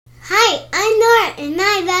Hi, I'm Nora, and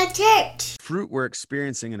I love church. Fruit we're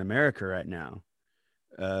experiencing in America right now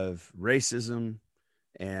of racism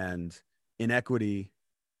and inequity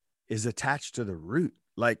is attached to the root.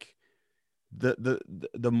 Like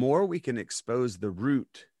the more we can expose the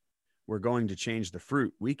root, we're going to change the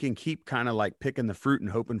fruit. We can keep kind of like picking the fruit and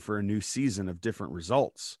hoping for a new season of different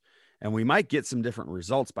results. And we might get some different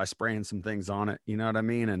results by spraying some things on it. You know what I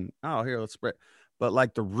mean? And oh, here, let's spray. But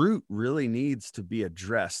like the root really needs to be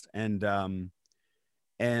addressed. And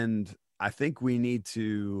I think we need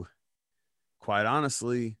to, quite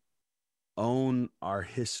honestly, own our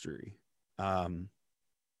history.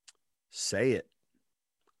 Say it,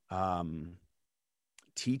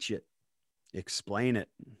 teach it, explain it,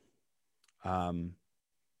 come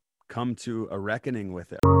to a reckoning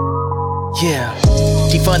with it. Yeah,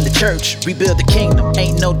 defund the church, rebuild the kingdom,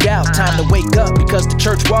 ain't no doubt. Time to wake up because the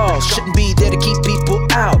church walls shouldn't be there to keep people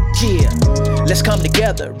out. Yeah, let's come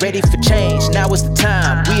together, ready for change. Now is the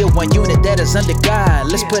time. We are one unit that is under God.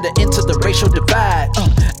 Let's put an end to the racial divide.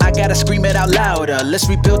 I gotta scream it out louder. Let's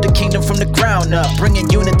rebuild the kingdom from the ground up, bringing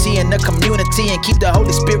unity in the community and keep the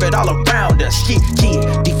Holy Spirit all around us. Yeah,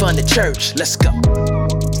 defund the church. Let's go.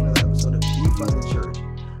 Another episode of Defund the Church.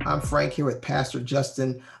 I'm Frank here with Pastor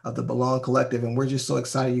Justin of the Belong Collective, and we're just so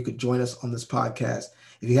excited you could join us on this podcast.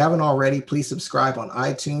 If you haven't already, please subscribe on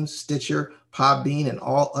iTunes, Stitcher, Podbean, and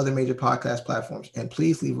all other major podcast platforms. And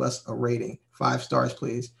please leave us a rating, 5 stars,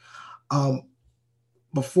 please.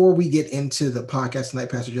 Before we get into the podcast tonight,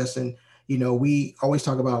 Pastor Justin, we always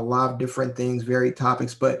talk about a lot of different things, varied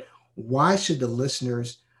topics, but why should the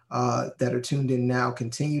listeners that are tuned in now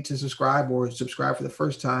continue to subscribe or subscribe for the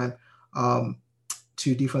first time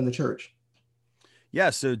to Defund the Church? Yeah,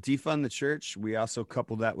 so Defund the Church, we also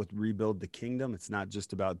couple that with Rebuild the Kingdom. It's not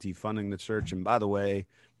just about defunding the church. And by the way,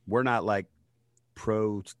 we're not like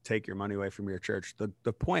pro take your money away from your church.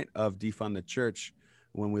 The point of Defund the Church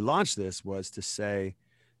when we launched this was to say,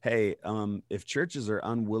 hey, if churches are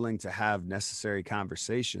unwilling to have necessary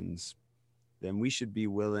conversations, then we should be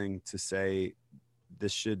willing to say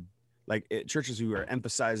this should, churches who are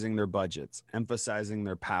emphasizing their budgets, emphasizing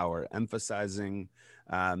their power, emphasizing,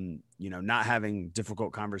 not having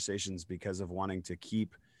difficult conversations because of wanting to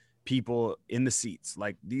keep people in the seats.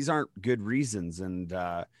 Like, these aren't good reasons. And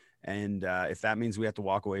if that means we have to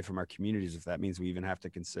walk away from our communities, if that means we even have to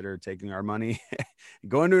consider taking our money,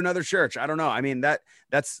 going to another church, I don't know. I mean,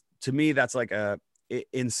 that's to me, that's like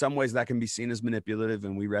in some ways that can be seen as manipulative,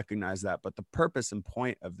 and we recognize that. But the purpose and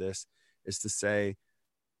point of this is to say,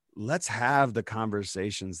 let's have the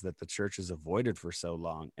conversations that the church has avoided for so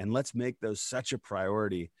long. And let's make those such a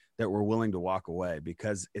priority that we're willing to walk away,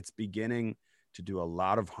 because it's beginning to do a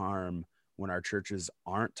lot of harm when our churches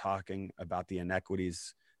aren't talking about the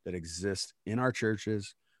inequities that exist in our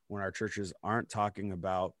churches, when our churches aren't talking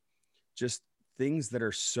about just things that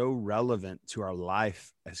are so relevant to our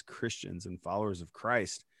life as Christians and followers of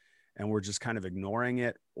Christ. And we're just kind of ignoring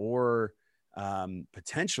it, or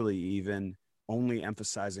potentially even only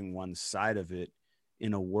emphasizing one side of it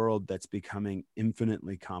in a world that's becoming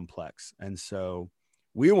infinitely complex. And so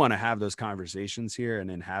we want to have those conversations here. And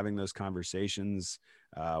in having those conversations,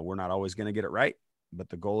 we're not always going to get it right, but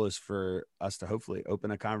the goal is for us to hopefully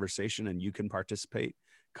open a conversation, and you can participate,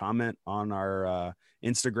 comment on our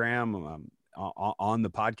Instagram, on the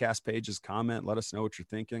podcast pages, comment, let us know what you're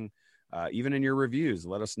thinking. Even in your reviews,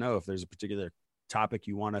 let us know if there's a particular topic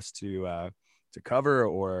you want us to cover,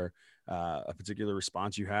 or a particular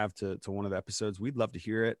response you have to one of the episodes. We'd love to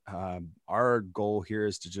hear it. Our goal here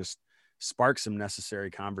is to just spark some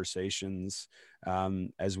necessary conversations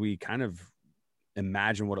as we kind of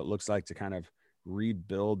imagine what it looks like to kind of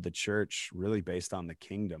rebuild the church really based on the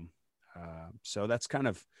kingdom. So that's kind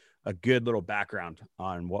of a good little background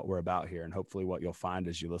on what we're about here, and hopefully what you'll find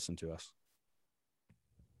as you listen to us.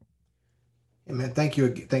 Amen. Thank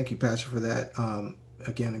you, Pastor, for that.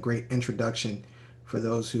 Again, a great introduction for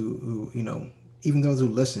those who even those who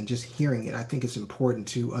listen. Just hearing it, I think it's important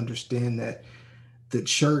to understand that the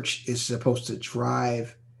church is supposed to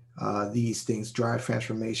drive these things, drive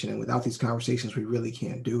transformation, and without these conversations, we really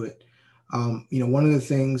can't do it. One of the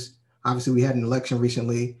things, obviously, we had an election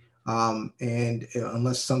recently. And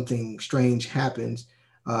unless something strange happens,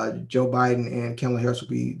 Joe Biden and Kamala Harris will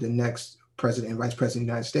be the next president and vice president of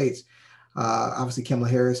the United States. Obviously, Kamala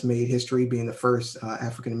Harris made history being the first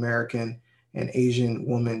African-American and Asian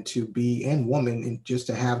woman to be, and woman, and just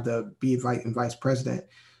to have the be vice president.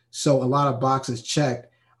 So a lot of boxes checked.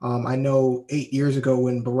 I know 8 years ago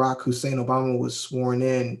when Barack Hussein Obama was sworn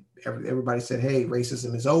in, everybody said, hey,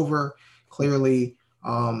 racism is over. Clearly,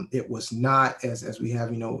 It was not as we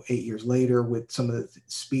have, 8 years later with some of the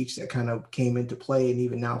speech that kind of came into play, and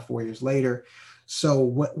even now 4 years later. So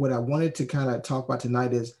what I wanted to kind of talk about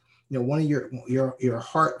tonight is, one of your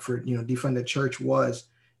heart for, defund the church was,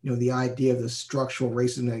 the idea of the structural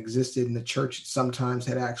racism that existed in the church sometimes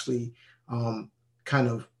had actually kind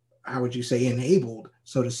of, how would you say, enabled,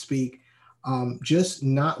 so to speak, just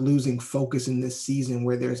not losing focus in this season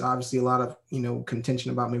where there's obviously a lot of,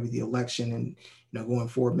 contention about maybe the election and, going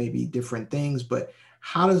forward, maybe different things. But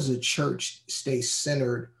how does the church stay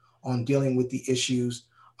centered on dealing with the issues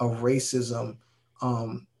of racism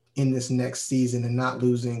in this next season and not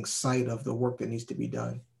losing sight of the work that needs to be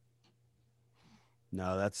done?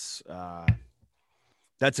 No, that's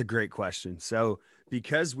a great question. So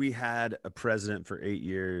because we had a president for 8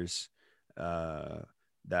 years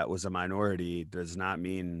that was a minority does not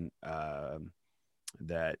mean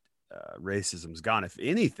that racism's gone. If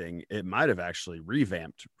anything, it might have actually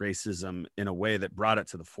revamped racism in a way that brought it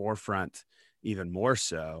to the forefront even more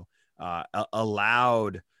so,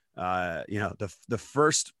 allowed the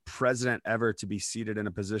first president ever to be seated in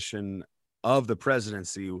a position of the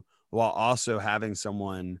presidency while also having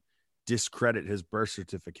someone discredit his birth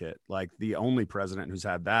certificate, like the only president who's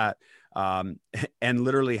had that, and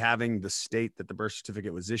literally having the state that the birth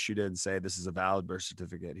certificate was issued in say, this is a valid birth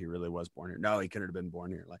certificate. He really was born here. No, he couldn't have been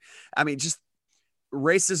born here. Like, I mean, just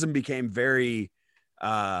racism became very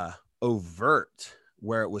overt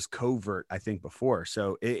where it was covert, I think, before.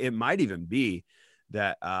 So it might even be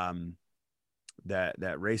that that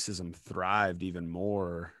racism thrived even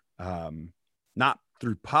more, not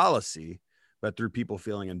through policy, but through people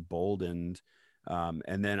feeling emboldened.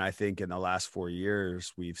 And then I think in the last 4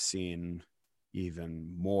 years, we've seen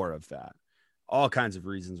even more of that. All kinds of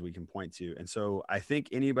reasons we can point to. And so I think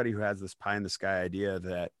anybody who has this pie in the sky idea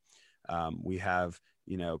that we have,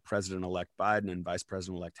 President-elect Biden and Vice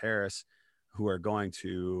President-elect Harris, who are going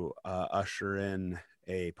to usher in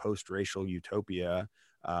a post-racial utopia,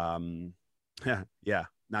 not going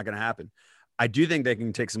to happen. I do think they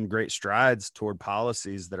can take some great strides toward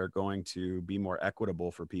policies that are going to be more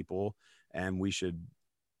equitable for people. And we should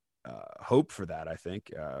hope for that. I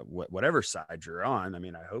think whatever side you're on, I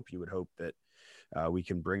mean, I hope you would hope that we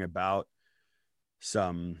can bring about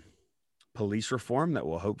some police reform that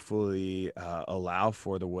will hopefully allow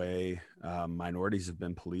for the way minorities have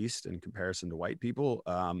been policed in comparison to white people,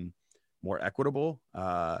 more equitable,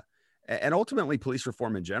 and ultimately police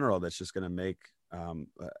reform in general that's just going to make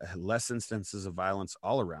less instances of violence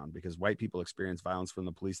all around, because white people experience violence from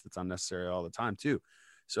the police that's unnecessary all the time too.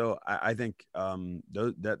 So I think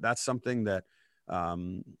that's something that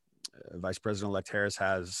Vice President-elect Harris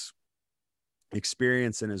has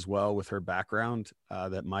experience in as well with her background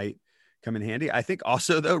that might come in handy. I think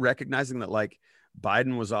also, though, recognizing that like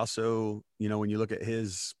Biden was also, when you look at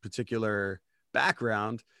his particular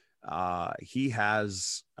background, he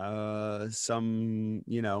has some,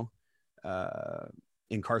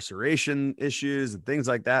 incarceration issues and things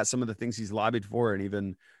like that. Some of the things he's lobbied for and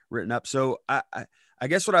even written up. So I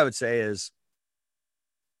guess what I would say is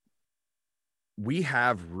we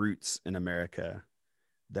have roots in America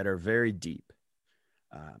that are very deep.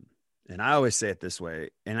 And I always say it this way,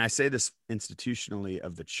 and I say this institutionally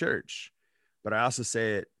of the church, but I also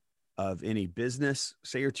say it of any business.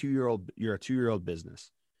 Say you're a 2-year-old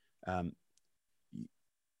business. The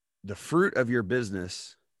fruit of your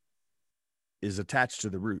business is attached to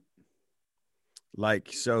the root.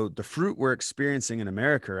 Like, so the fruit we're experiencing in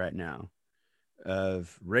America right now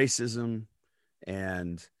of racism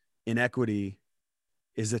and inequity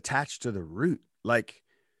is attached to the root. Like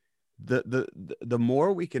the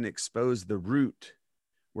more we can expose the root,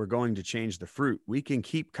 we're going to change the fruit. We can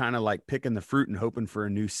keep kind of like picking the fruit and hoping for a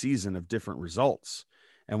new season of different results.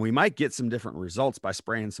 And we might get some different results by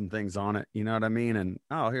spraying some things on it. You know what I mean? And,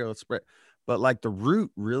 oh, here, let's spray. But like the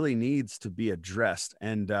root really needs to be addressed.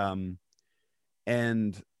 And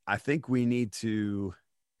I think we need to,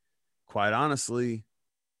 quite honestly,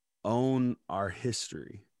 own our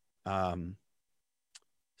history.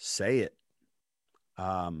 Say it.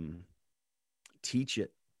 Teach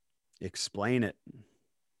it. Explain it.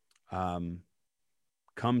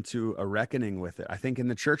 Come to a reckoning with it. I think in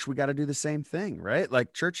the church, we got to do the same thing, right?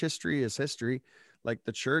 Like church history is history. Like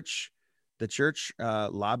the church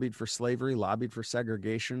lobbied for slavery, lobbied for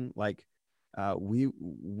segregation. Like we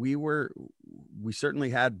certainly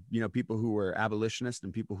had, people who were abolitionists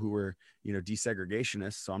and people who were,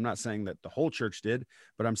 desegregationists. So I'm not saying that the whole church did,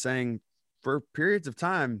 but I'm saying for periods of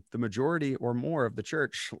time, the majority or more of the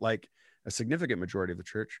church, like a significant majority of the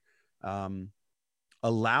church,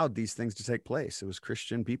 allowed these things to take place. It was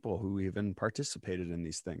Christian people who even participated in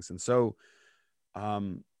these things. And so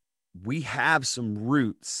we have some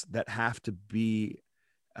roots that have to be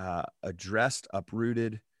addressed,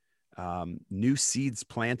 uprooted, new seeds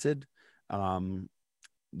planted,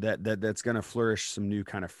 that's going to flourish some new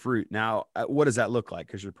kind of fruit. Now, what does that look like?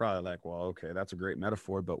 Because you're probably like, well, okay, that's a great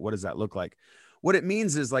metaphor, but what does that look like? What it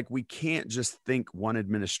means is like, we can't just think one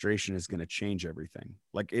administration is going to change everything.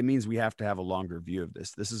 Like, it means we have to have a longer view of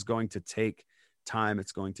this. This is going to take time.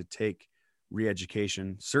 It's going to take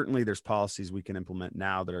re-education. Certainly there's policies we can implement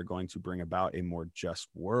now that are going to bring about a more just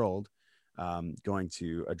world, going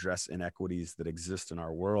to address inequities that exist in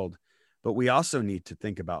our world. But we also need to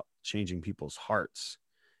think about changing people's hearts.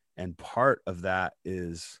 And part of that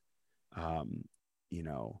is,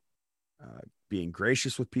 being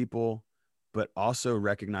gracious with people, but also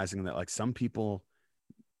recognizing that like some people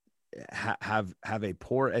have a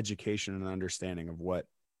poor education and understanding of what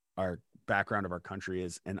our background of our country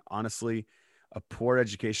is. And honestly, a poor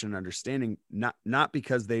education and understanding, not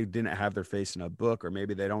because they didn't have their face in a book, or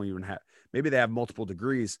maybe they don't even have, maybe they have multiple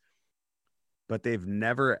degrees, but they've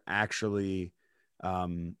never actually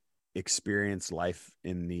experienced life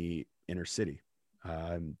in the inner city.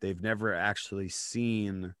 They've never actually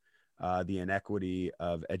seen the inequity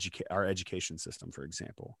of our education system, for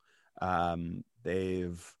example.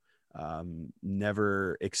 They've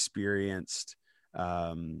never experienced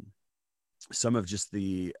some of just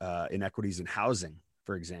the inequities in housing,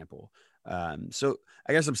 for example. So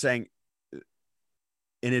I guess I'm saying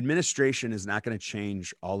an administration is not going to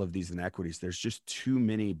change all of these inequities. There's just too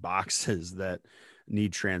many boxes that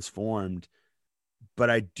need transformed.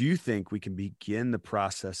 But I do think we can begin the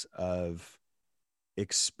process of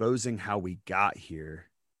exposing how we got here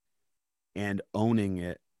and owning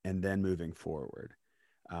it, and then moving forward.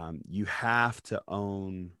 You have to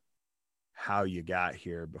own how you got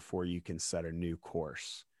here before you can set a new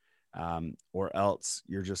course, or else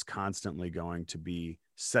you're just constantly going to be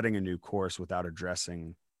setting a new course without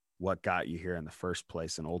addressing what got you here in the first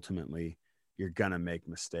place. And ultimately you're going to make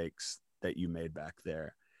mistakes that you made back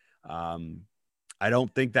there. I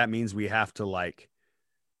don't think that means we have to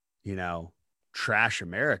trash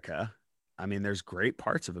America. I mean, there's great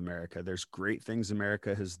parts of America. There's great things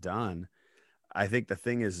America has done. I think the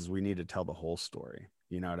thing is we need to tell the whole story.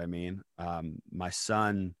 You know what I mean? My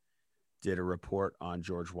son did a report on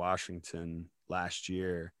George Washington last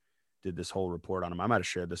year, did this whole report on him. I might've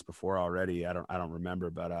shared this before already. I don't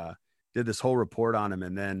remember, but did this whole report on him.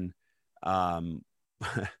 And then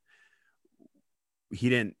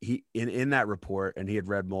in that report, and he had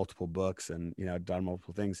read multiple books and, done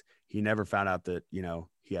multiple things. He never found out that,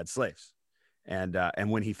 he had slaves. And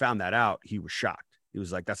when he found that out, he was shocked. He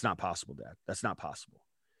was like, that's not possible, Dad. That's not possible.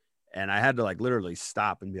 And I had to literally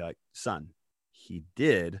stop and be like, son, he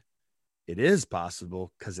did. It is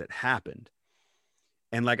possible because it happened.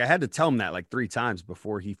 And I had to tell him that 3 times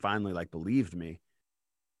before he finally believed me.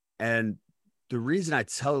 And the reason I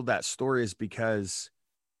tell that story is because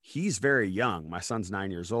he's very young. My son's 9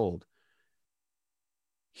 years old.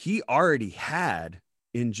 He already had,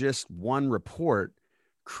 in just one report,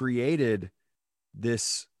 created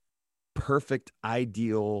this perfect,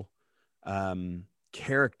 ideal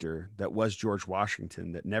character that was George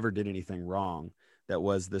Washington, that never did anything wrong, that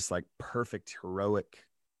was this perfect, heroic,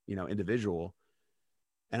 individual.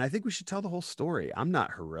 And I think we should tell the whole story. I'm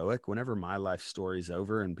not heroic. Whenever my life story is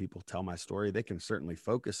over and people tell my story, they can certainly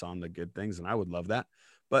focus on the good things, and I would love that.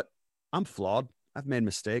 But I'm flawed. I've made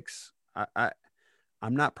mistakes.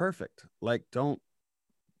 I'm not perfect. You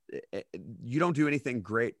don't do anything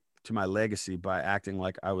great to my legacy by acting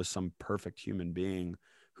like I was some perfect human being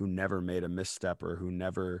who never made a misstep, or who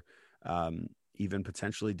never even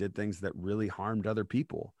potentially did things that really harmed other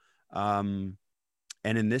people.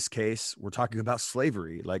 And in this case, we're talking about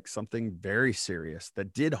slavery, something very serious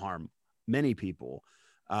that did harm many people,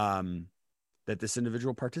 that this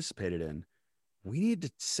individual participated in. We need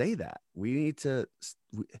to say that. We need to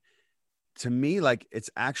me, it's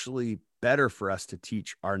actually better for us to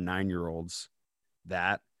teach our 9-year-olds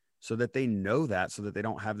that, so that they know that, so that they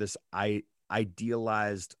don't have this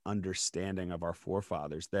idealized understanding of our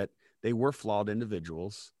forefathers, that they were flawed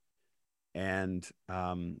individuals. And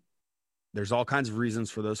there's all kinds of reasons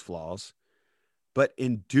for those flaws. But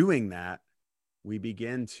in doing that, we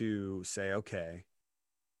begin to say, okay,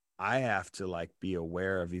 I have to be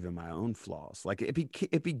aware of even my own flaws.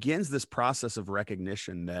 It begins this process of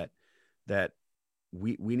recognition that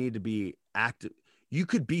we need to be active. You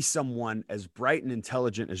could be someone as bright and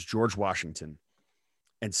intelligent as George Washington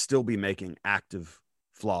and still be making active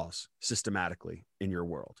flaws systematically in your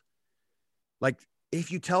world. If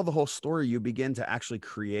you tell the whole story, you begin to actually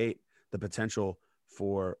create the potential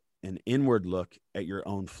for an inward look at your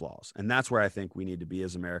own flaws. And that's where I think we need to be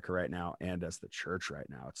as America right now and as the church right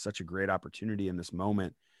now. It's such a great opportunity in this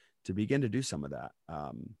moment to begin to do some of that.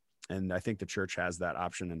 And I think the church has that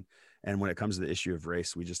option. And when it comes to the issue of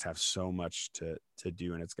race, we just have so much to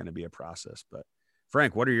do, and it's going to be a process. But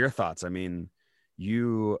Frank, what are your thoughts? I mean,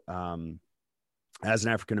 you, as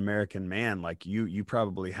an African-American man, like you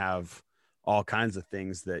probably have all kinds of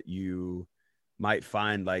things that you might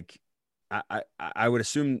find, like, I would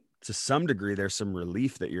assume to some degree there's some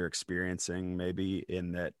relief that you're experiencing, maybe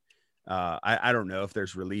in that. I don't know if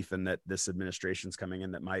there's relief in that this administration's coming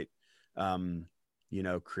in that might,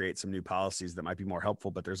 create some new policies that might be more helpful.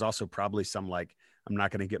 But there's also probably some, like, I'm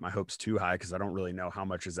not going to get my hopes too high because I don't really know how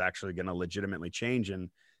much is actually going to legitimately change. And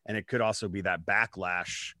it could also be that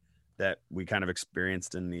backlash that we kind of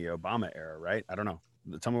experienced in the Obama era, right? I don't know.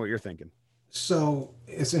 Tell me what you're thinking. So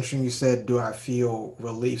it's interesting you said, do I feel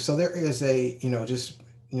relief? So there is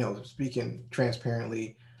speaking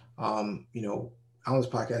transparently, on this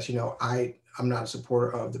podcast, I'm not a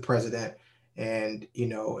supporter of the president. And,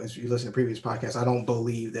 as you listen to previous podcasts, I don't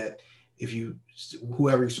believe that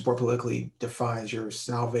whoever you support politically defines your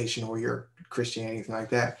salvation or your Christianity, anything like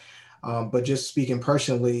that. But just speaking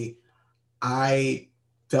personally, I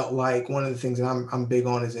felt like one of the things that I'm big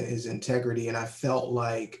on is integrity. And I felt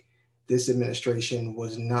like this administration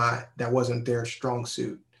wasn't their strong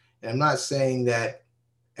suit. And I'm not saying that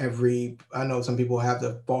I know some people have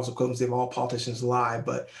the false equivalency of all politicians lie,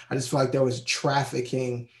 but I just feel like there was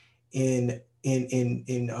trafficking in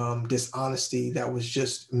dishonesty that was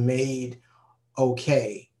just made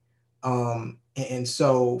okay. And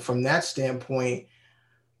so from that standpoint,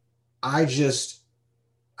 I guess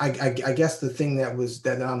the thing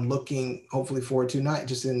that I'm looking hopefully forward to, not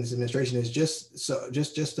just in this administration, is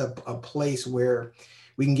just a place where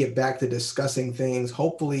we can get back to discussing things,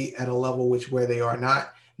 hopefully at a level where they are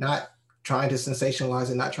not trying to sensationalize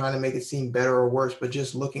it, not trying to make it seem better or worse, but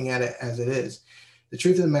just looking at it as it is. The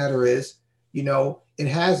truth of the matter is, it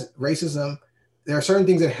has racism. There are certain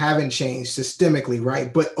things that haven't changed systemically,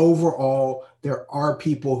 right? But overall, there are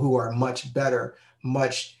people who are much better,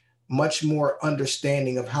 much more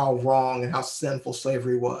understanding of how wrong and how sinful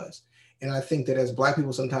slavery was. And I think that as Black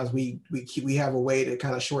people, sometimes we have a way to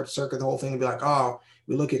kind of short circuit the whole thing and be like, oh,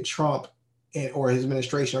 we look at Trump or his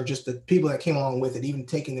administration, or just the people that came along with it, even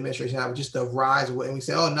taking the administration out, just the rise of it, and we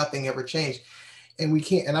say, oh, nothing ever changed. And we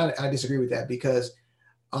can't, and I disagree with that, because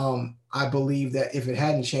I believe that if it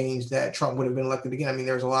hadn't changed, that Trump would have been elected again. I mean,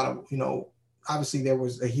 there's a lot of, obviously there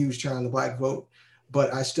was a huge turn on the Black vote,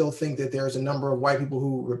 but I still think that there's a number of white people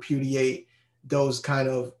who repudiate those kind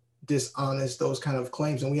of those kind of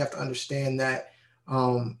claims. And we have to understand that,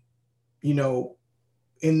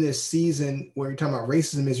 in this season where you're talking about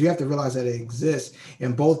racism, is you have to realize that it exists,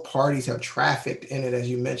 and both parties have trafficked in it, as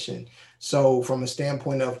you mentioned. So from a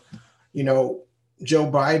standpoint of, Joe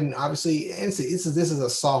Biden, obviously, and this is a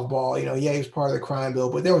softball, he was part of the crime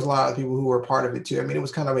bill, but there was a lot of people who were part of it too. I mean, it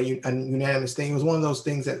was kind of a unanimous thing. It was one of those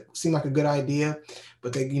things that seemed like a good idea,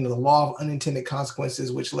 but the law of unintended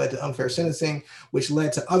consequences, which led to unfair sentencing, which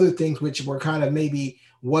led to other things, which were kind of maybe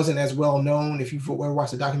wasn't as well known. If you've ever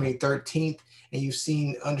watched the documentary 13th, and you've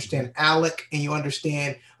understand Alec, and you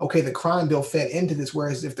understand, okay, the crime bill fed into this.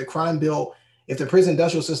 Whereas if the prison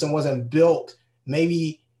industrial system wasn't built,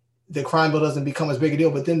 maybe the crime bill doesn't become as big a deal,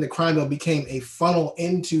 but then the crime bill became a funnel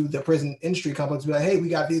into the prison industry complex. Be like, hey, we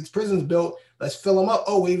got these prisons built, let's fill them up.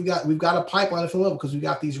 Oh, we've got a pipeline to fill them up because we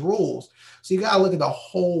got these rules. So you got to look at the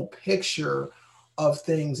whole picture of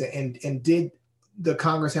things. And did the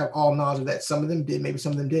Congress have all knowledge of that? Some of them did, maybe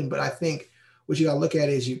some of them didn't. But I think what you got to look at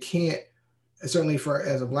is, you can't, certainly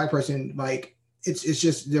as a Black person, like it's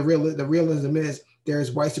just the realism is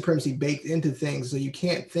there's white supremacy baked into things. So you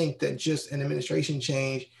can't think that just an administration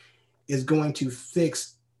change is going to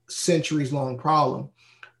fix centuries long problem.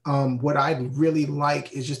 What I'd really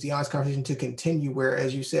like is just the honest conversation to continue, where,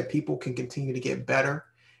 as you said, people can continue to get better,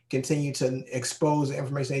 continue to expose the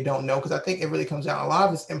information they don't know. Because I think it really comes down, a lot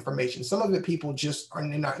of this information, some of it people just they're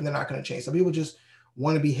not going to change. Some people just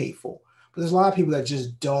want to be hateful, but there's a lot of people that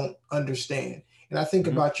just don't understand. And I think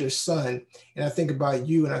about your son, and I think about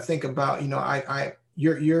you, and I think about,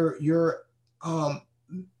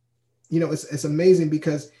 it's amazing,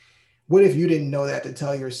 because what if you didn't know that to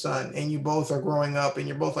tell your son, and you both are growing up and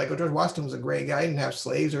you're both like, oh, George Washington was a great guy, he didn't have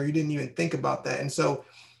slaves, or you didn't even think about that. And so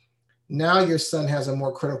now your son has a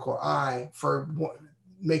more critical eye for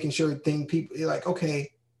making sure people are like,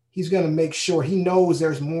 okay, he's going to make sure he knows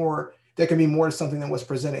there can be more to something than what's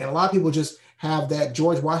presented. And a lot of people just have that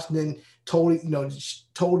George Washington told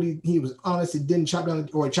he was honest, he didn't chop down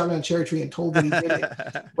a cherry tree, and told that he did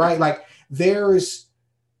it, right? Like there's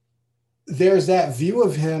there's that view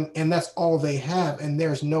of him, and that's all they have. And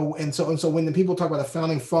there's no, and so when the people talk about the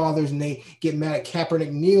founding fathers and they get mad at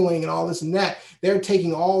Kaepernick kneeling and all this and that, they're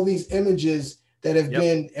taking all these images that have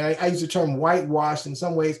been, I use the term whitewashed in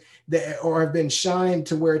some ways, that or have been shined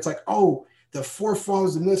to where it's like, oh, the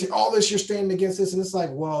forefathers of the military, all this, you're standing against this. And it's like,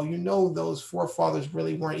 well, those forefathers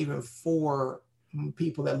really weren't even for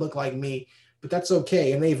people that look like me, but that's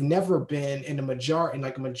okay. And they've never been in a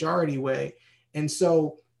majority way. And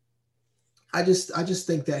so I just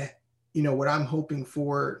think that, what I'm hoping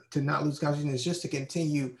for to not lose conversation is just to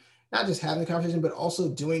continue, not just having the conversation, but also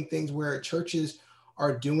doing things where churches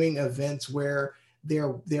are doing events where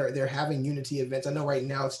they're having unity events. I know right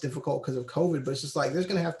now it's difficult because of COVID, but it's just like, there's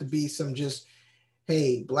going to have to be some just,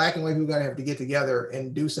 hey, Black and white people got to have to get together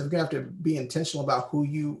and do something. You're going to have to be intentional about who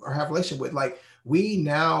you are have a relationship with. Like, we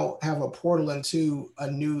now have a portal into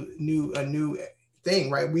a new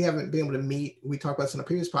thing, right? We haven't been able to meet. We talked about this in a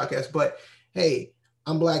previous podcast, but hey,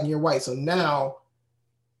 I'm Black and you're white. So now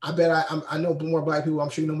I bet I know more Black people. I'm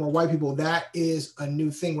sure you know more white people. That is a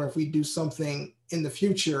new thing where if we do something in the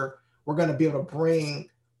future, we're going to be able to bring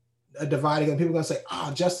a divide again. People are going to say,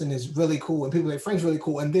 oh, Justin is really cool. And people say, Frank's really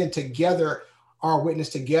cool. And then together, our witness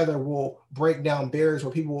together will break down barriers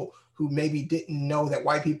where people who maybe didn't know that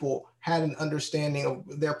white people had an understanding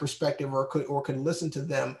of their perspective or could listen to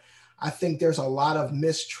them. I think there's a lot of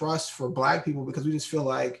mistrust for Black people because we just feel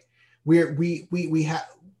like we have,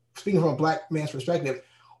 speaking from a Black man's perspective,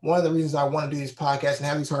 one of the reasons I want to do these podcasts and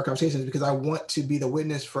have these hard conversations is because I want to be the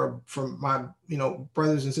witness for my,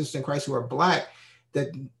 brothers and sisters in Christ who are Black,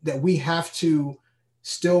 that we have to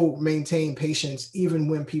still maintain patience even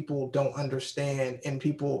when people don't understand, and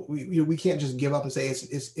people, we can't just give up and say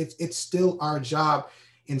it's still our job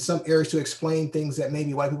in some areas to explain things that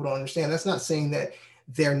maybe white people don't understand. That's not saying that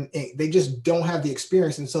they just don't have the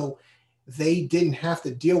experience, and so they didn't have to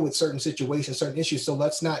deal with certain situations, certain issues. So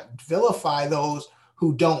let's not vilify those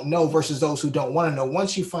who don't know versus those who don't want to know.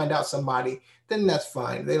 Once you find out somebody, then that's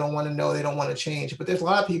fine. They don't want to know, they don't want to change. But there's a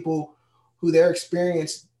lot of people who their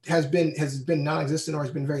experience has been non-existent or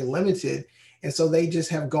has been very limited. And so they just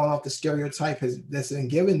have gone off the stereotype that's been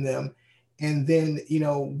given them. And then,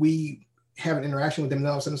 we have an interaction with them and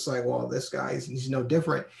all of a sudden it's like, well, this guy he's no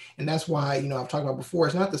different. And that's why, I've talked about before,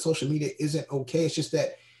 it's not that social media isn't okay. It's just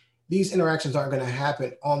that these interactions aren't going to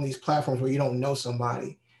happen on these platforms where you don't know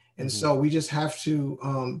somebody. And so we just have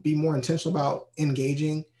to be more intentional about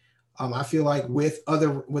engaging. I feel like with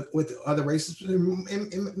other races,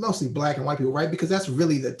 and mostly Black and white people, right? Because that's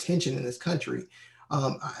really the tension in this country.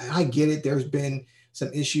 I get it. There's been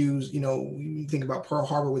some issues, you think about Pearl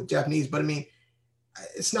Harbor with Japanese, but I mean,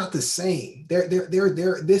 it's not the same.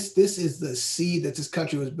 This is the seed that this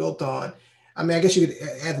country was built on. I mean, I guess you could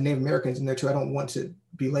add the Native Americans in there too. I don't want to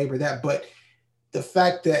belabor that, but the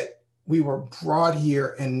fact that we were brought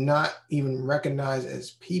here and not even recognized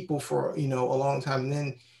as people for, a long time. And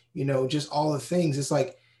then, just all the things, it's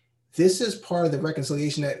like, this is part of the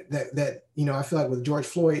reconciliation that I feel like with George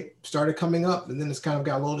Floyd started coming up, and then it's kind of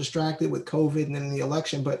got a little distracted with COVID and then the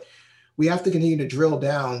election, but we have to continue to drill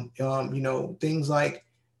down, things like,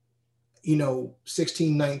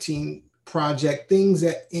 1619 Project, things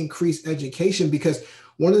that increase education, because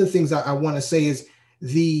one of the things I want to say is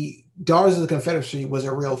the Daughters of the Confederacy is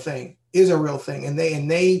a real thing, and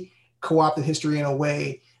they co-opted history in a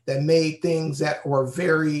way that made things that were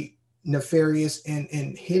very nefarious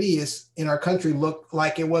and hideous in our country look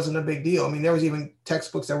like it wasn't a big deal. I mean, there was even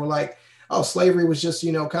textbooks that were like, oh, slavery was just,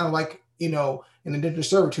 kind of like, an indentured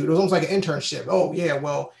servitude. It was almost like an internship. Oh yeah,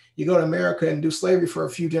 well, you go to America and do slavery for a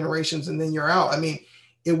few generations and then you're out. I mean,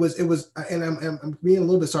 it was, and I'm being a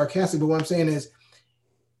little bit sarcastic, but what I'm saying is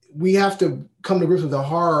we have to come to grips with the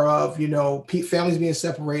horror of, families being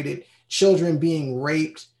separated, children being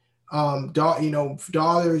raped,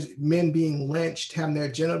 daughters, men being lynched, having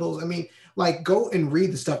their genitals. I mean, like, go and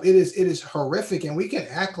read the stuff. It is horrific, and we can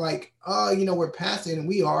act like, we're past it, and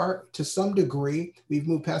we are to some degree. We've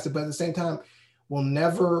moved past it, but at the same time, we'll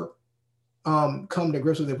never come to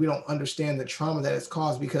grips with it if we don't understand the trauma that it's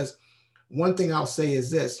caused. Because one thing I'll say is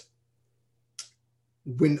this: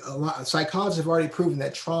 when a lot of psychologists have already proven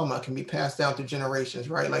that trauma can be passed down through generations,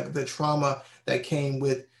 right? Like the trauma that came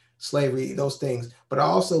with slavery, those things. But I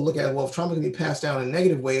also look at, well, if trauma can be passed down in a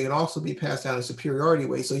negative way, it can also be passed down in a superiority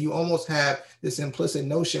way. So you almost have this implicit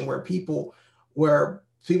notion where people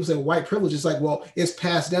say white privilege is like, well, it's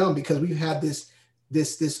passed down because we've had this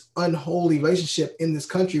unholy relationship in this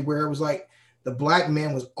country where it was like the Black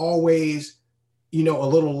man was always, a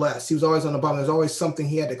little less. He was always on the bottom. There's always something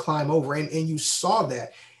he had to climb over. And you saw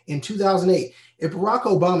that in 2008. If Barack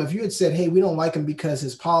Obama, if you had said, hey, we don't like him because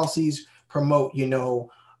his policies promote,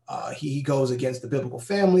 He goes against the biblical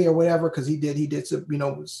family or whatever because he did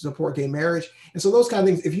support gay marriage, and so those kind of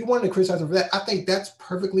things. If you wanted to criticize him for that, I think that's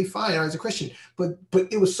perfectly fine as a Christian. But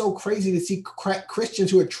it was so crazy to see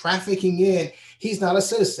Christians who are trafficking in. He's not a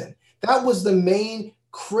citizen. That was the main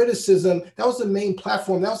criticism. That was the main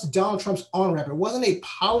platform. That was Donald Trump's on-ramp. It wasn't a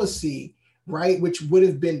policy, right? Which would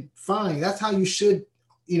have been fine. That's how you should,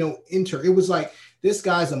 enter. It was like, this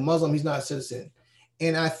guy's a Muslim. He's not a citizen.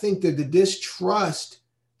 And I think that the distrust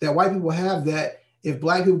that white people have, that if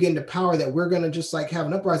black people get into power, that we're going to just like have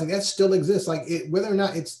an uprising, that still exists. Like whether or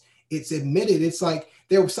not it's admitted, it's like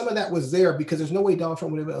there was some of that was there because there's no way Donald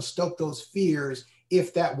Trump would have been able to stoke those fears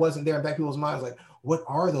if that wasn't there in black people's minds. Like, what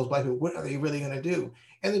are those black people? What are they really going to do?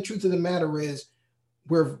 And the truth of the matter is,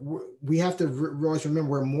 we have to always remember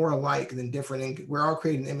we're more alike than different, and we're all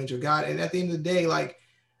creating an image of God. And at the end of the day, like,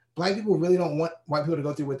 black people really don't want white people to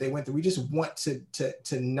go through what they went through. We just want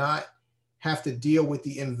to not have to deal with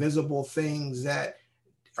the invisible things that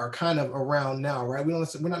are kind of around now, right? We're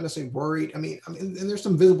not necessarily worried. I mean, and there's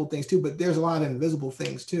some visible things too, but there's a lot of invisible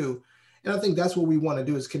things too. And I think that's what we want to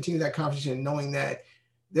do, is continue that conversation, knowing that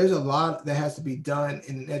there's a lot that has to be done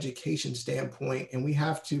in an education standpoint. And we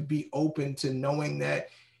have to be open to knowing that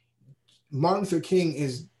Martin Luther King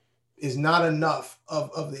is not enough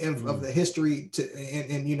of the history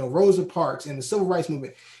and Rosa Parks and the civil rights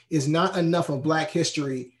movement is not enough of Black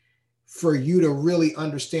history for you to really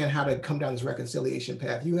understand how to come down this reconciliation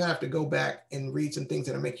path. You have to go back and read some things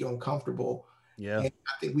that make you uncomfortable. Yeah. And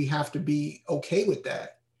I think we have to be okay with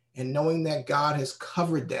that, and knowing that God has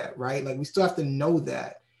covered that, right? Like, we still have to know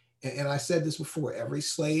that. And I said this before, every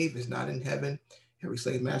slave is not in heaven. Every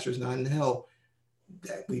slave master is not in hell.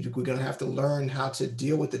 That we're going to have to learn how to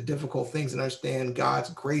deal with the difficult things and understand God's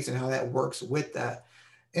grace and how that works with that.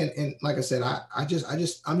 And like I said, I'm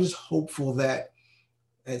just hopeful that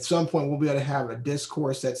at some point we'll be able to have a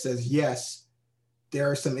discourse that says, yes,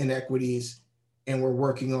 there are some inequities and we're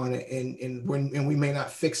working on it, and we may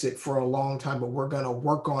not fix it for a long time, but we're going to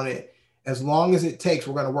work on it as long as it takes.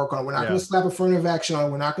 We're going to work on it. We're not going to slap affirmative action on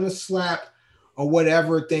it. We're not going to slap a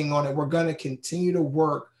whatever thing on it. We're going to continue to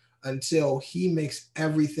work until he makes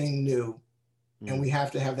everything new. And we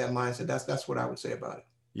have to have that mindset. That's what I would say about it.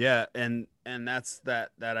 Yeah. And that's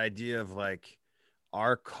that idea of like,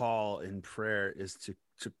 our call in prayer is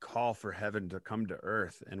to call for heaven to come to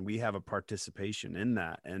earth. And we have a participation in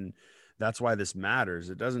that. And that's why this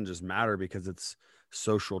matters. It doesn't just matter because it's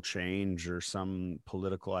social change or some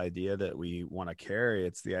political idea that we want to carry.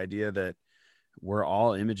 It's the idea that we're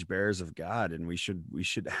all image bearers of God, and we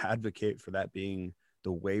should advocate for that being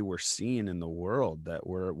the way we're seen in the world, that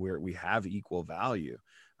we have equal value.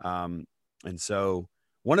 And so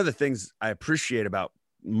one of the things I appreciate about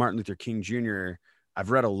Martin Luther King Jr.,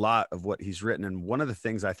 I've read a lot of what he's written. And one of the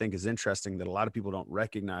things I think is interesting that a lot of people don't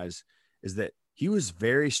recognize is that he was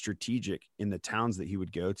very strategic in the towns that he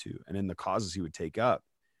would go to and in the causes he would take up.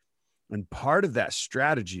 And part of that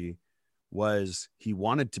strategy was he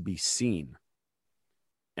wanted to be seen.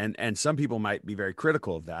 And some people might be very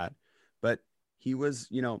critical of that, but he was,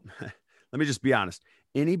 let me just be honest.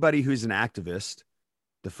 Anybody who's an activist,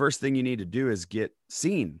 the first thing you need to do is get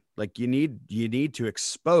seen. Like, you need to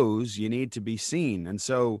expose, you need to be seen. And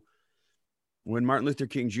so when Martin Luther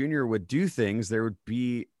King Jr. would do things, there would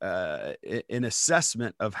be an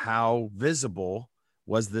assessment of how visible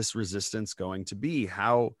was this resistance going to be?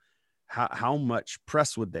 How much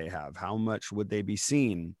press would they have? How much would they be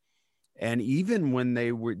seen? And even when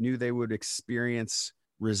they knew they would experience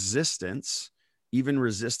resistance, even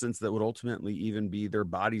resistance that would ultimately even be their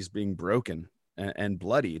bodies being broken and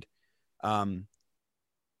bloodied,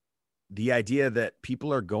 the idea that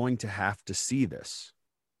people are going to have to see this,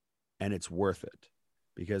 and it's worth it,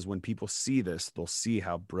 because when people see this, they'll see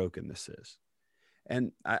how broken this is.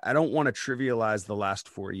 And I don't want to trivialize the last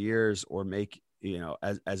 4 years or make,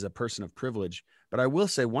 as a person of privilege, but I will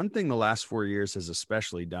say one thing the last 4 years has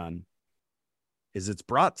especially done is it's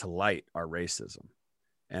brought to light our racism.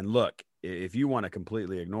 And look, if you want to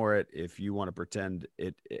completely ignore it, if you want to pretend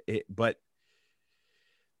but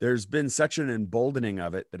there's been such an emboldening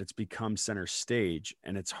of it that it's become center stage,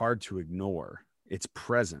 and it's hard to ignore. It's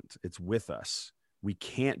present. It's with us. We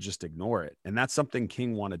can't just ignore it. And that's something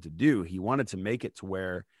King wanted to do. He wanted to make it to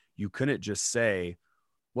where you couldn't just say,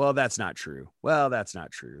 well, that's not true. Well, that's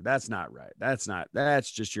not true. That's not right.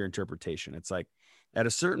 That's just your interpretation. It's like, at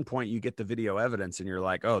a certain point, you get the video evidence and you're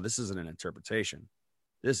like, oh, this isn't an interpretation.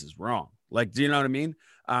 This is wrong. Like, do you know what I mean?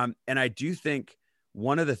 And I do think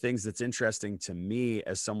one of the things that's interesting to me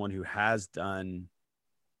as someone who has done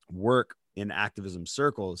work in activism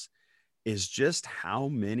circles is just how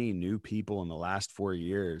many new people in the last 4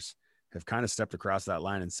 years have kind of stepped across that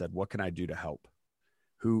line and said, what can I do to help?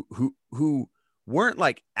 Who weren't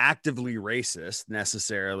like actively racist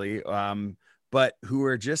necessarily, but who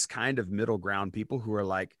are just kind of middle ground people who are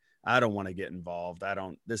like, I don't want to get involved.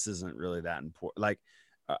 This isn't really that important. Like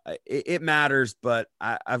it matters, but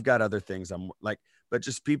I've got other things I'm like, but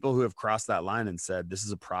just people who have crossed that line and said, this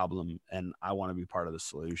is a problem and I want to be part of the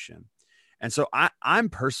solution. And so I'm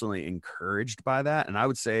personally encouraged by that. And I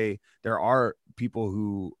would say there are people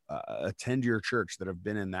who attend your church that have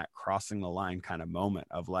been in that crossing the line kind of moment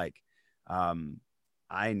of like,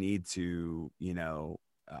 I need to,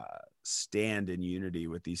 stand in unity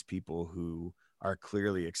with these people who are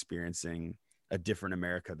clearly experiencing a different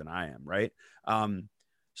America than I am. Right.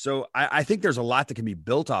 So I think there's a lot that can be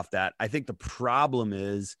built off that. I think the problem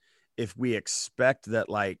is if we expect that,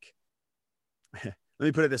 like, let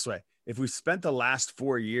me put it this way. If we spent the last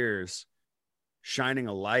 4 years shining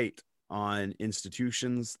a light on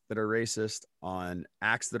institutions that are racist, on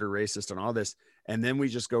acts that are racist, on all this, and then we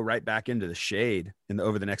just go right back into the shade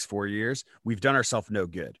over the next 4 years, we've done ourselves no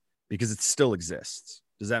good because it still exists.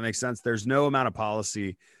 Does that make sense? There's no amount of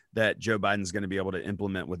policy that Joe Biden's going to be able to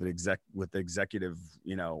implement with executive,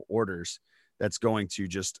 orders that's going to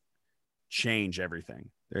just change everything.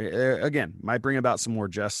 Again, might bring about some more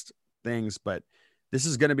just things, but this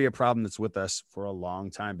is going to be a problem that's with us for a long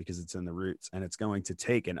time because it's in the roots, and it's going to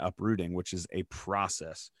take an uprooting, which is a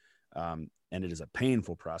process. And it is a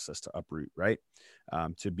painful process to uproot, right?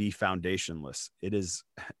 To be foundationless. It is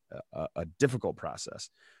a difficult process.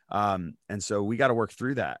 And so we got to work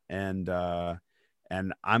through that. And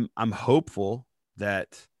I'm hopeful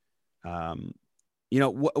that,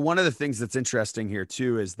 one of the things that's interesting here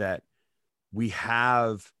too, is that we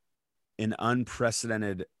have an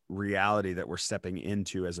unprecedented reality that we're stepping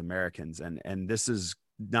into as Americans. And this is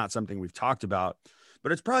not something we've talked about,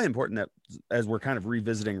 but it's probably important that as we're kind of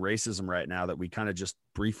revisiting racism right now, that we kind of just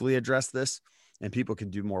briefly address this, and people can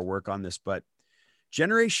do more work on this. But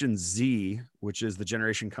Generation Z, which is the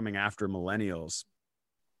generation coming after millennials,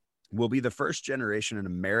 will be the first generation in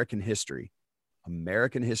American history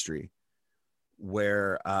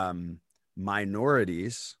where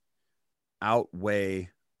minorities outweigh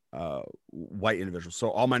white individuals. So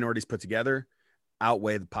all minorities put together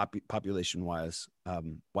outweigh the population wise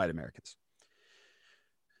white Americans.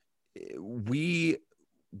 We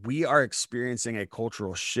are experiencing a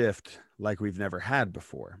cultural shift like we've never had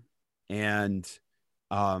before. And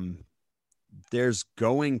there's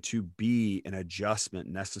going to be an adjustment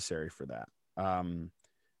necessary for that.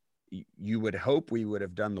 You would hope we would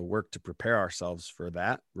have done the work to prepare ourselves for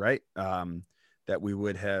that, right? That we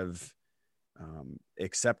would have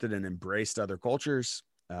accepted and embraced other cultures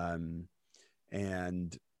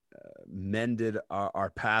and mended our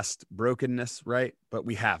past brokenness, right? But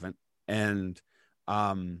we haven't. And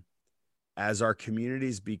as our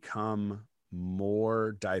communities become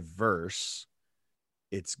more diverse,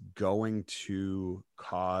 it's going to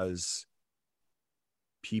cause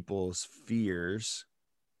people's fears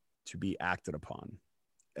to be acted upon.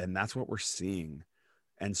 And that's what we're seeing.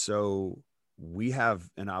 And so we have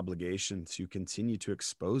an obligation to continue to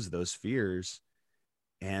expose those fears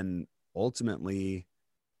and ultimately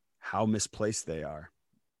how misplaced they are,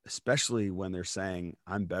 especially when they're saying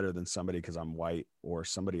I'm better than somebody because I'm white, or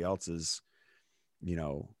somebody else is,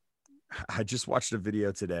 I just watched a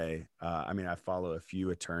video today. I follow a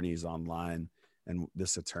few attorneys online, and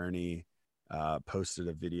this attorney posted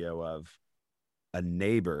a video of a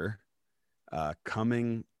neighbor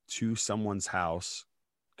coming to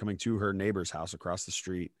her neighbor's house across the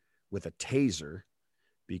street with a taser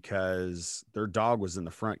because their dog was in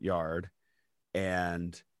the front yard,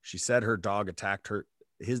 and she said her dog attacked her.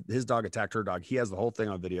 His dog attacked her dog. He has the whole thing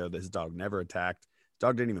on video that his dog never attacked. His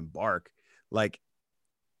dog didn't even bark.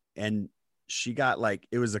 And she got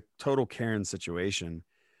it was a total Karen situation,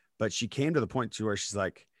 but she came to the point to where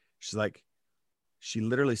she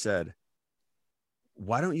literally said,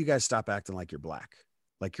 why don't you guys stop acting like you're black?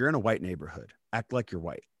 Like, you're in a white neighborhood, act like you're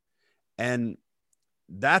white. And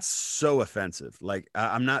that's so offensive.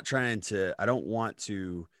 I don't want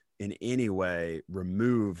to in any way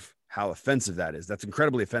remove how offensive that is. That's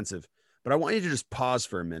incredibly offensive, but I want you to just pause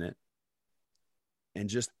for a minute and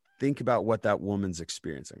just think about what that woman's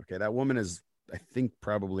experiencing. Okay. That woman is, I think,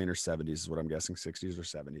 probably in her 70s is what I'm guessing, 60s or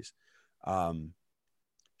 70s.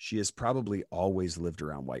 She has probably always lived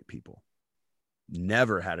around white people.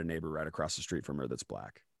 Never had a neighbor right across the street from her that's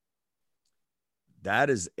black. That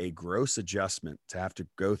is a gross adjustment to have to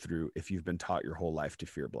go through if you've been taught your whole life to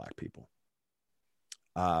fear black people.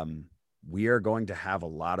 We are going to have a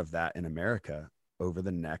lot of that in America over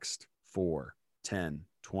the next 4, 10,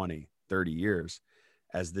 20, 30 years.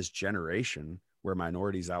 as this generation where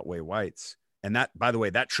minorities outweigh whites. And that, by the way,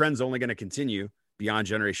 that trend's only going to continue beyond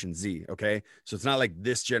Generation Z. Okay. So it's not like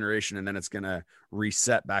this generation and then it's going to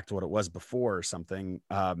reset back to what it was before or something.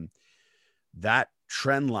 That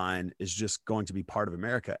trend line is just going to be part of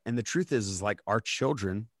America. And the truth is like our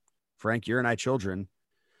children, Frank, your and I children,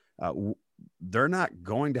 they're not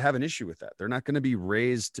going to have an issue with that. They're not going to be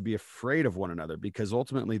raised to be afraid of one another, because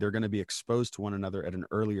ultimately they're going to be exposed to one another at an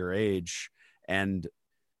earlier age. And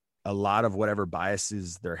a lot of whatever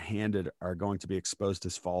biases they're handed are going to be exposed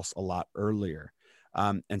as false a lot earlier.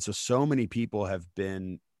 And so many people have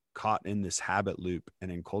been caught in this habit loop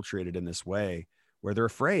and enculturated in this way where they're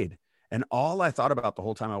afraid. And all I thought about the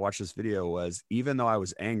whole time I watched this video was, even though I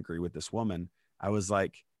was angry with this woman, I was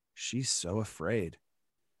like, she's so afraid.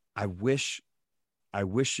 I wish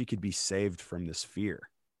she could be saved from this fear.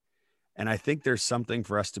 And I think there's something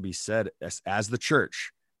for us to be said as the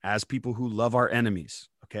church, as people who love our enemies,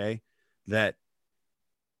 okay, that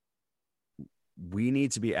we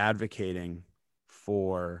need to be advocating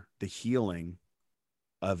for the healing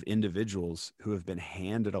of individuals who have been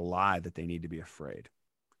handed a lie that they need to be afraid,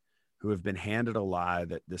 who have been handed a lie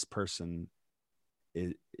that this person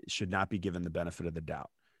should not be given the benefit of the doubt,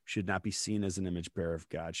 should not be seen as an image bearer of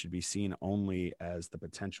God, should be seen only as the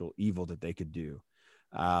potential evil that they could do.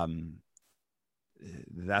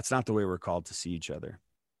 That's not the way we're called to see each other.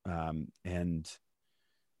 And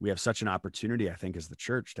we have such an opportunity, I think, as the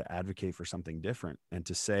church to advocate for something different and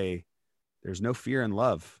to say there's no fear in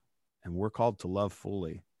love, and we're called to love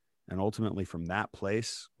fully. And ultimately from that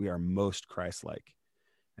place, we are most Christ-like.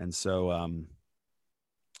 And so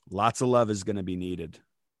lots of love is going to be needed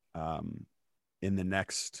in the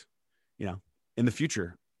next, in the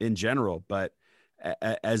future in general. But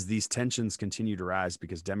as these tensions continue to rise,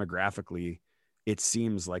 because demographically, it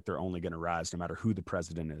seems like they're only going to rise no matter who the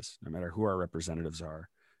president is, no matter who our representatives are,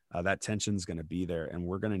 that tension is going to be there. And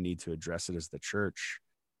we're going to need to address it as the church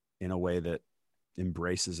in a way that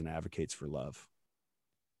embraces and advocates for love.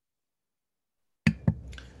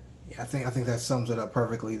 Yeah, I think that sums it up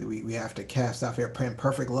perfectly. We have to cast out fear.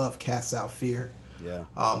 Perfect love casts out fear. Yeah.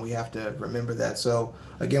 We have to remember that. So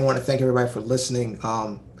again, I want to thank everybody for listening.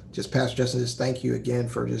 Just Pastor Justin, just thank you again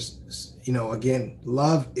for just, again,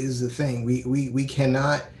 love is the thing. We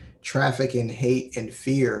cannot traffic in hate and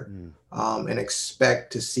fear and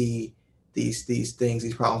expect to see these things,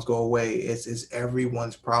 these problems go away. It's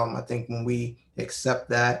everyone's problem. I think when we accept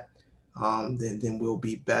that, then we'll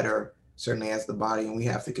be better, certainly as the body, and we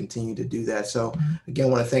have to continue to do that. So again, I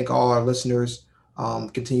want to thank all our listeners.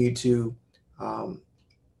 Continue to,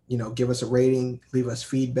 give us a rating, leave us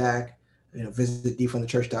feedback, visit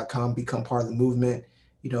defundthechurch.com, become part of the movement.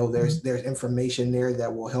 There's information there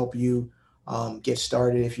that will help you get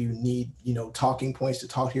started if you need, talking points to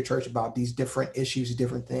talk to your church about these different issues,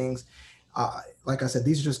 different things. Like I said,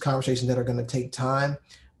 these are just conversations that are going to take time,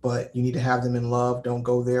 but you need to have them in love. Don't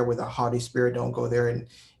go there with a haughty spirit. Don't go there and,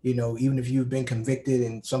 even if you've been convicted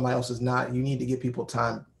and somebody else is not, you need to give people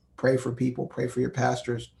time. Pray for people, pray for your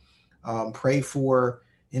pastors, pray for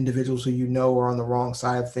individuals who are on the wrong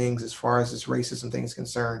side of things as far as this racism thing is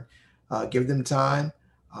concerned. Give them time,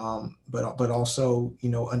 but also,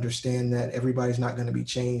 understand that everybody's not going to be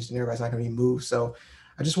changed and everybody's not going to be moved. So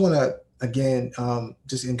I just want to, again,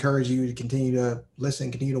 just encourage you to continue to listen,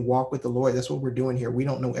 continue to walk with the Lord. That's what we're doing here. We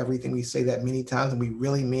don't know everything. We say that many times and we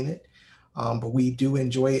really mean it. But we do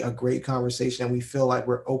enjoy a great conversation, and we feel like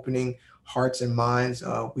we're opening hearts and minds.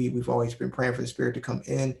 We've always been praying for the Spirit to come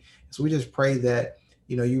in. So we just pray that,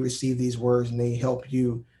 you receive these words and they help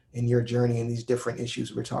you in your journey in these different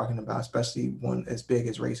issues we're talking about, especially one as big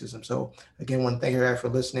as racism. So again, I want to thank you guys for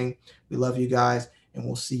listening. We love you guys, and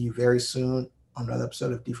we'll see you very soon on another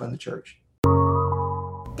episode of Defund the Church.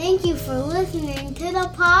 Thank you for listening to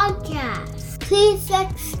the podcast. Please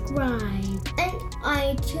subscribe on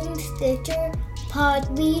iTunes, Stitcher,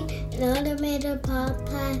 Podbean, and other major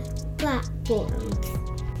podcast platforms.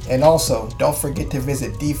 And also, don't forget to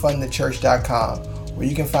visit defundthechurch.com, where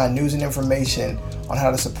you can find news and information on how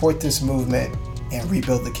to support this movement and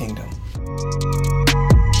rebuild the kingdom.